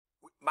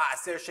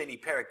Maaser Sheni,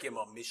 Perek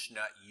Gimel,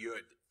 Mishnah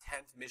Yud,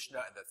 10th Mishnah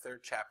in the 3rd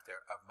chapter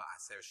of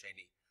Maaser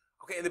Sheni.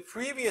 Okay, in the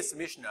previous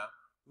Mishnah,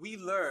 we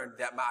learned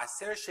that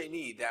Maaser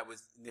Sheni, that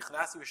was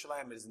Nichnas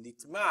Yerushalayim, is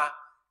Nitma.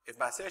 If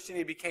Maaser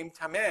Sheni became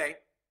Tamei,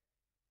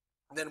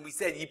 then we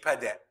said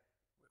Yipadeh.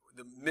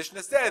 The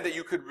Mishnah said that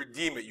you could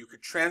redeem it. You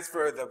could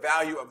transfer the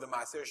value of the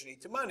Maaser Sheni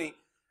to money.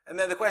 And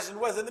then the question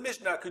was in the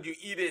Mishnah, could you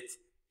eat it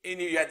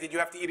did you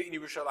have to eat it in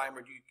Yerushalayim,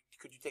 or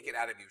could you take it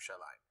out of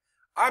Yerushalayim?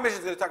 Our Mishnah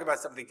is going to talk about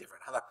something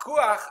different.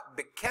 Halakuach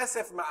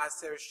bekesef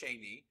Maaser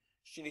Sheni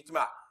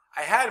shinitma.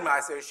 I had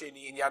Maaser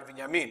Sheni in Yad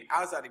Binyamin,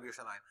 outside of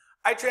Yerushalayim.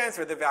 I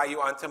transferred the value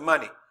onto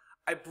money.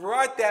 I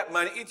brought that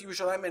money into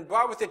Yerushalayim and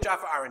bought with it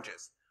Jaffa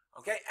oranges.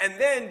 Okay? And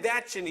then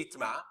that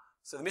shinitma,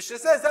 so the Mishnah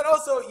says that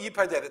also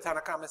Yipadeh, the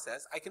Tanna Kama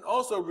says, I can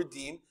also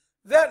redeem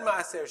that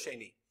Maaser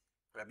Sheni.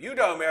 Rabbi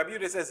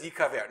Yehuda says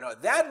Yikaver. No,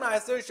 that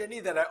Maaser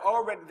Sheni that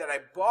I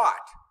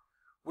bought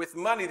with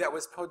money that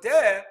was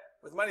podeh,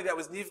 with money that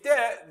was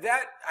nifdeh,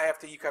 that I have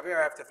to Yikaver,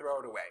 I have to throw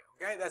it away.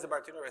 Okay? That's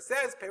what Bartanura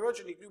says. Perot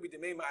sheniknu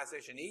b'demei Maaser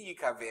Sheni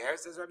Yikaver,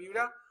 says Rabbi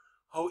Yehuda.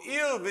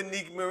 Ho'il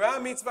v'nigmera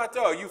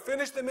mitzvato. You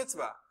finished the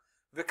mitzvah.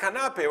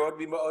 V'kana perot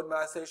b'ma'od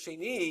Maaser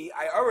Sheni.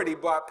 I already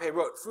bought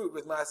perot, fruit,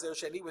 with Maaser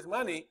Sheni, with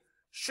money.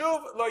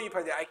 Shuv lo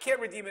yipadeh. I can't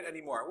redeem it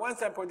anymore.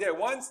 Once I'm podeh,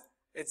 once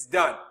it's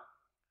done.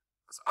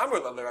 So Amr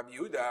la Rabbi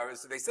Yehuda.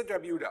 So they said to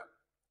Rabbi Yehuda,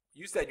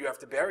 you said you have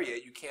to bury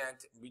it. You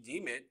can't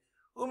redeem it.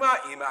 Uma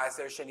ima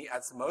Maaser Sheni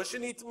atzmo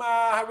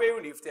shenitma hareu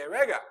nifteh.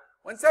 Rega.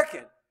 1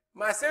 second.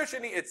 Maaser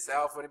Sheni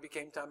itself, when it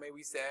became Tamei,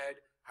 we said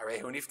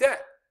hareu nifteh.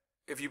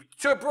 If you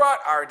brought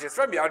oranges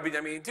from Yad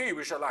Binyamin to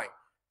Yerushalayim,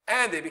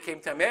 and they became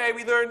Tamei,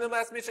 we learned in the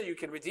last Mishnah, you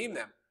can redeem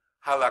them.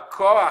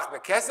 Halakoach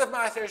bekesef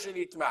Maaser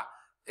Shenitma.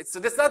 So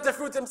that's not the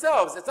fruits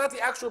themselves. It's not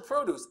the actual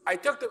produce.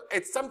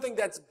 It's something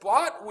that's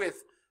bought with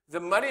the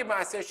money of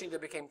Maaser Sheni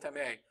that became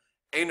Tamei.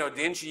 Eino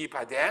din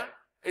sheyipadeh.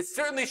 It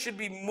certainly should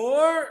be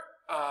more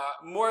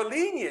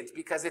lenient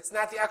because it's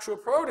not the actual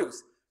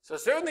produce. So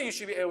certainly you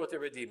should be able to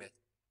redeem it.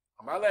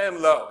 Amar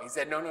lahem lo. He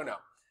said, no.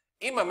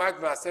 Im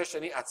amart Maaser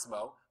Sheni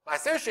atzmo.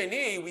 Maaser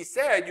Sheni, we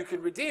said you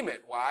could redeem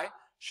it. Why?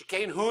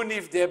 Shekain hu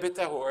nivdeh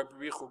b'tahor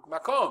b'richuk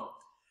makom.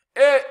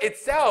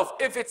 Itself,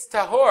 if it's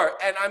tahor,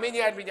 and I'm in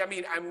Yad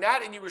Binyamin, I'm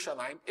not in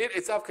Yerushalayim, it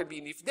itself could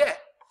be nifdeh.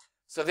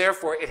 So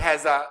therefore, it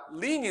has a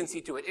leniency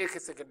to it. It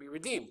can be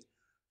redeemed.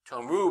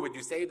 Tomru, would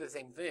you say the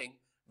same thing?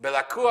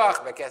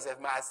 Belakuach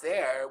bekesef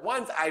maaser.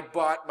 Once I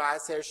bought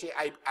maaser,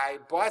 I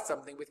bought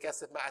something with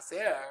kesef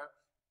maaser.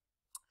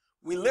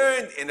 We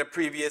learned in a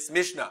previous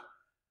Mishnah.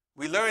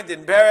 We learned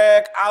in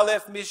Perek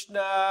Aleph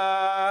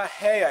Mishnah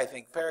Hey, I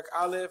think. Perek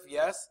Aleph,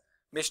 yes.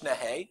 Mishnah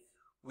Hey.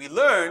 We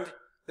learned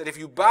that if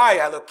you buy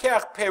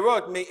halokech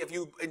perot, if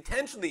you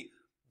intentionally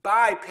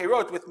buy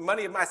perot with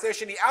money of Maaser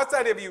Sheni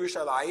outside of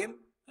Yerushalayim,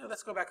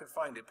 let's go back and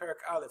find it.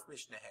 Perek Aleph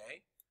Mishnah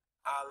Hey.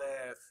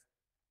 Aleph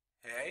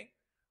Hey.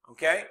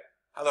 Okay?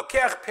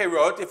 Halokech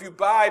perot, if you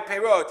buy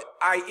perot,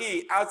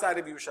 i.e. outside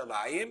of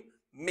Yerushalayim,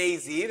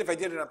 mezid, if I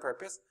did it on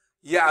purpose,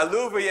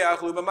 ya'alu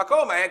v'ya'achlu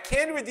b'makom. I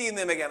can redeem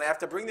them again. I have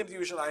to bring them to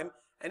Yerushalayim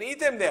and eat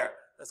them there.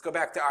 Let's go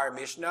back to our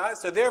Mishnah.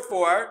 So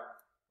therefore,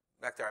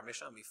 back to our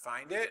Mishnah, let me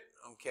find it.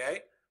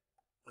 Okay?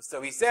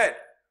 So he said,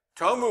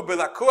 Tomu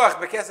b'lakuach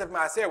b'kesef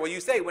maaser. Well, you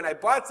say, when I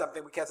bought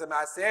something with kesef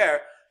maaser,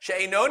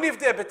 she'eino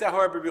nivdeh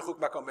b'tahor b'richuk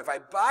makom. If I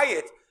buy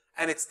it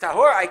and it's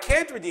tahor, I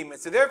can't redeem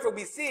it. So therefore,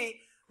 we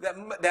see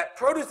that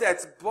produce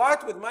that's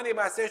bought with money of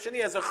Maaser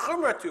Sheni has a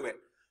chumrah to it.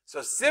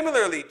 So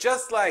similarly,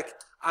 just like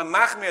I'm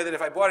machmir that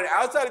if I bought it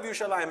outside of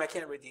Yerushalayim, I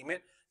can't redeem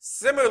it.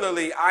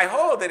 Similarly, I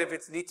hold that if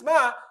it's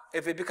nitma,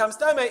 if it becomes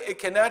tamei, it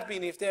cannot be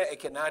nifteh, it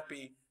cannot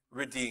be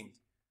redeemed.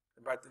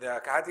 But the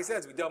Kahati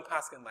says we don't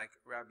paskin like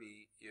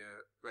Rabbi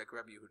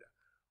Yehuda.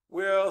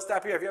 We'll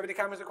stop here. If you have any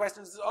comments or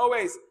questions, as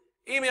always,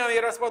 email me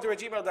at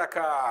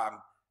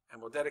raspoter@gmail.com.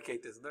 And we'll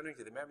dedicate this learning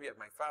to the memory of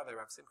my father,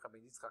 Rav Simcha ben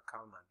Yitzchak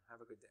Kalman.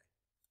 Have a good day.